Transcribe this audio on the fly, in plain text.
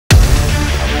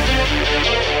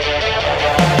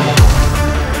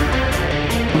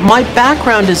My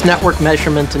background is network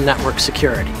measurement and network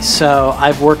security. So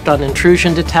I've worked on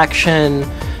intrusion detection,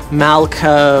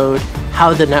 malcode,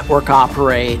 how the network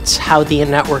operates, how the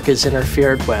network is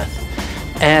interfered with.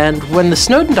 And when the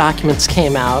Snowden documents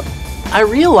came out, I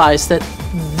realized that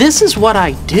this is what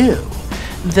I do.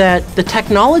 That the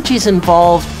technologies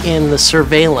involved in the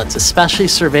surveillance, especially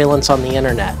surveillance on the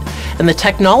internet, and the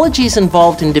technologies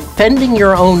involved in defending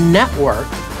your own network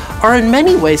are in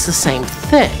many ways the same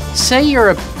thing. Say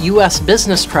you're a US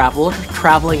business traveler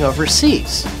traveling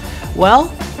overseas.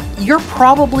 Well, you're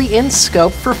probably in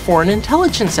scope for foreign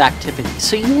intelligence activity,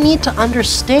 so you need to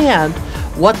understand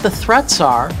what the threats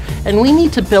are, and we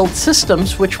need to build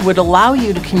systems which would allow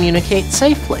you to communicate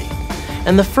safely.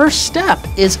 And the first step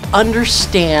is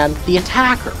understand the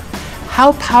attacker.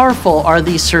 How powerful are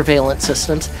these surveillance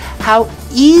systems? How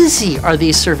easy are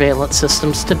these surveillance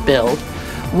systems to build?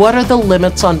 What are the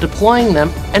limits on deploying them?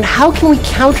 And how can we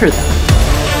counter them?